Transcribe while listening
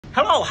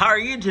Hello, how are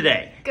you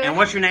today? Good. And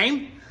what's your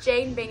name?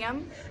 Jane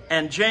Bingham.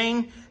 And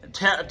Jane,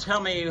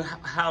 tell me,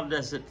 how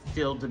does it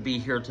feel to be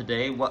here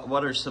today?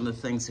 What are some of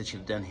the things that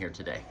you've done here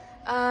today?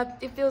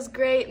 It feels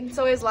great. It's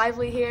always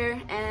lively here,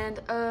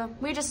 and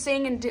we just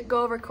sing and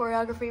go over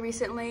choreography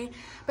recently,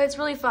 but it's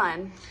really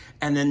fun.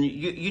 And then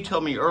you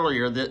told me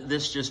earlier that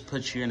this just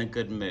puts you in a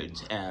good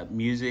mood.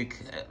 Music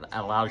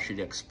allows you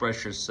to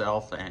express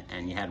yourself,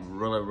 and you had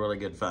really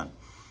good fun.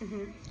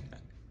 Mm-hmm.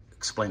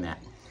 Explain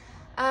that.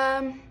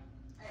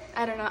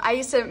 I don't know. I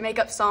used to make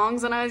up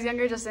songs when I was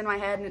younger, just in my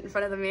head in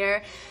front of the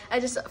mirror.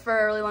 For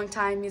a really long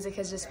time, music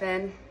has just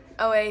been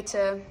a way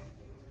to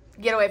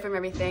get away from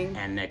everything.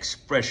 And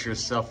express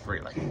yourself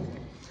freely.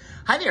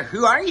 Hi there,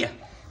 who are you?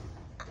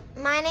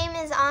 My name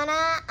is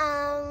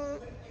Anna.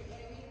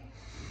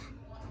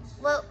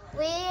 What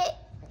we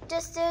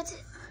just do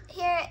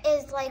here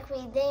is like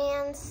we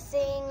dance,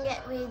 sing,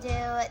 we do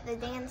the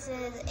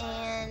dances,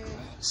 and...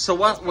 So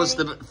what was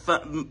the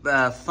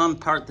fun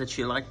part that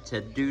you like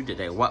to do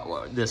today?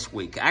 What this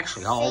week?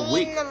 Actually, all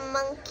week. Sing the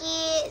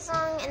monkey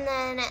song and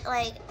then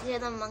like do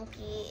the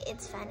monkey.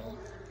 It's funny.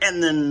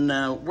 And then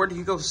where do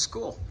you go to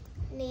school?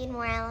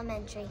 Needmore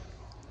Elementary.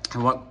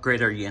 And what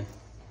grade are you in?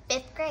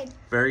 5th grade.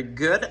 Very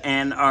good.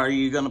 And are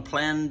you going to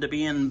plan to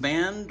be in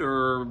band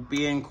or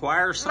be in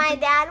choir or something? My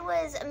dad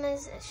was a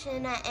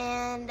musician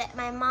and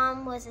my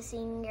mom was a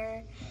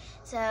singer,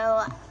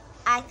 so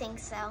I think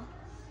so.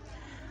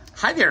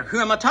 Hi there, who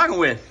am I talking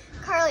with?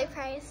 Carly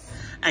Price.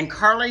 And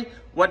Carly,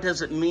 what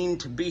does it mean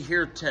to be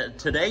here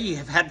today? You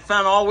have had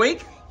fun all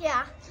week?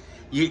 Yeah.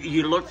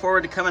 You look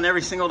forward to coming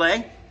every single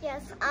day?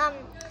 Yes.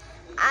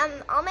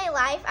 All my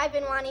life I've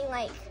been wanting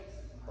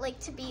like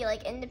to be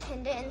like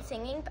independent and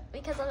singing,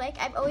 because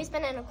I've always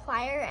been in a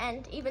choir,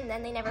 and even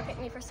then they never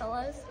picked me for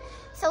solos.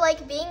 So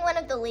like being one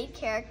of the lead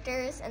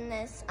characters in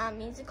this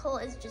musical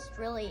is just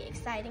really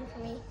exciting for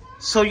me.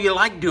 So you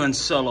like doing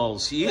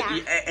solos, Yeah.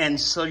 And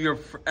so you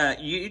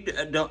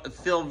don't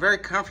feel very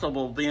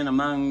comfortable being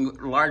among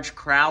large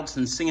crowds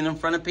and singing in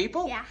front of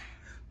people? Yeah.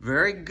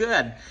 Very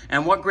good.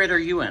 And what grade are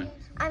you in?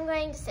 I'm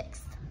going to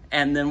 6th.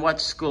 And then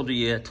what school do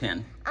you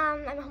attend?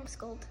 I'm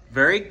homeschooled.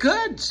 Very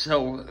good.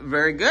 So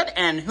very good.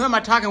 And who am I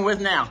talking with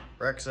now?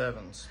 Rex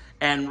Evans.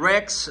 And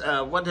Rex,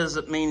 what does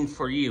it mean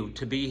for you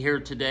to be here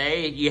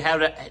today?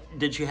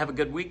 Did you have a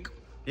good week?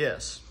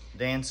 Yes,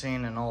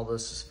 dancing and all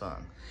this is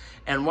fun.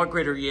 And what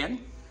grade are you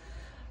in?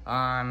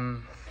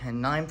 I'm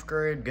in 9th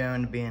grade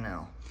going to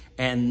BNL.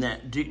 And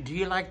do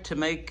you like to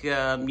make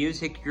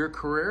music your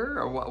career,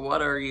 or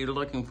what are you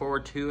looking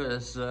forward to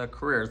as a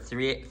career?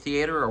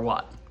 Theater or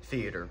what?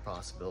 Theater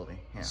possibility,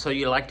 yeah. So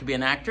you like to be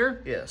an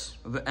actor? Yes.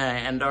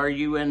 And are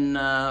you in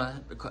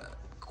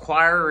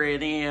choir or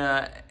any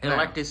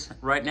electives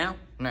right now?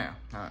 No,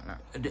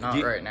 not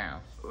right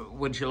now.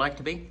 Would you like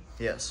to be?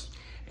 Yes.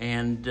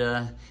 And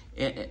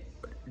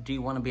do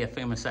you want to be a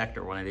famous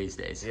actor one of these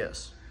days?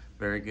 Yes.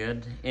 Very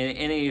good.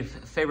 Any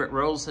favorite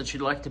roles that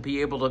you'd like to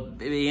be able to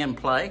be in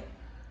play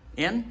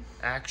in?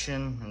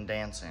 Action and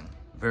dancing.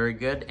 Very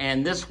good.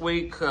 And this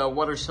week,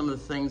 what are some of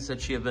the things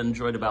that you've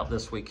enjoyed about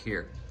this week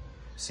here?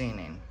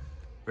 Singing.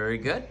 Very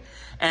good.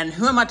 And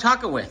who am I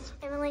talking with?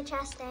 Emily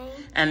Chastain.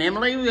 And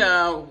Emily,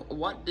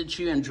 what did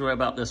you enjoy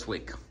about this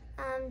week?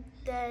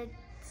 The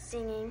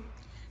singing.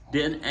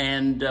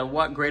 And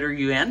what grade are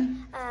you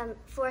in?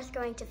 4th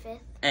going to 5th.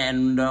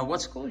 And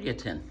what school do you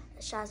attend?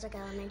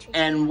 Suesical Elementary.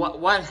 And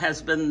what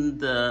has been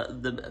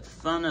the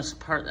funnest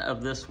part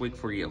of this week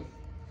for you?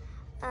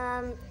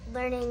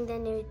 Learning the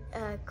new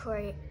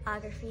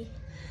choreography.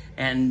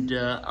 And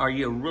are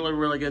you a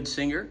really good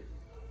singer?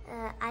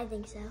 I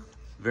think so.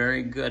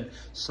 Very good.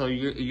 So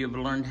you've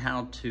learned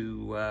how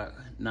to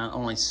not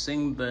only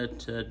sing,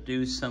 but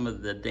do some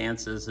of the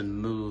dances and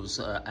moves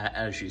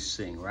as you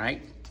sing,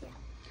 right? Yeah.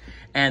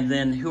 And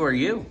then who are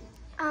you?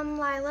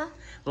 Lila.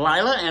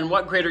 Lila, and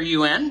what grade are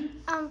you in?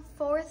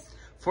 4th.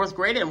 4th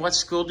grade, and what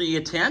school do you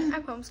attend?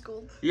 I'm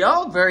homeschooled.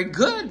 Yeah, very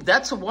good.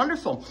 That's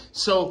wonderful.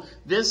 So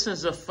this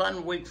is a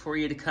fun week for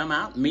you to come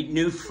out, meet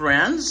new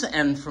friends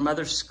and from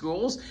other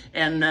schools.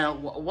 And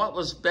what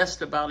was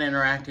best about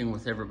interacting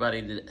with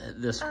everybody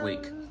this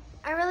week?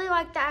 I really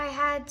liked that I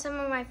had some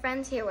of my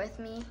friends here with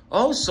me.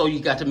 Oh, so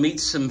you got to meet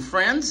some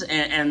friends,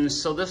 and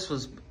so this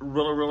was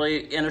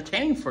really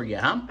entertaining for you,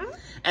 huh? Mm-hmm.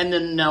 And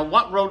then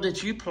what role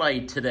did you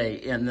play today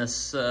in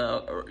this,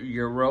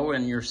 your role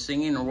in your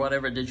singing or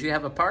whatever? Did you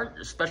have a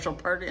special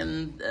part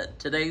in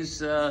today's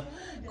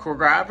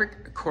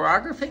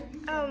choreography?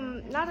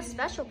 Not a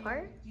special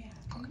part.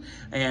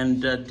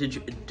 And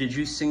did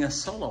you sing a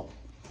solo?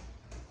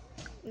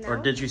 No. Or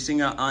did you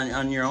sing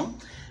on your own?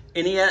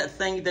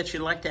 Anything that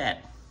you'd like to add?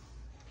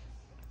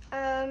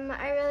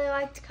 I really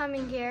liked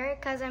coming here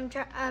because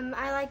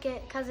I like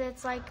it because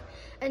it's like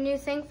a new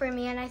thing for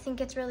me, and I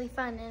think it's really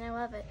fun, and I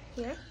love it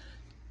here.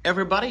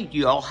 Everybody,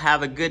 you all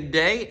have a good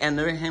day and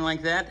everything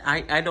like that.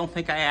 I don't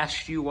think I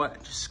asked you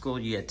what school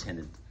you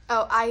attended.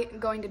 Oh, I'm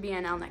going to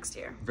BNL next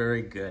year.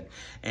 Very good.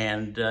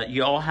 And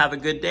you all have a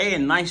good day,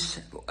 and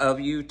nice of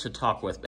you to talk with.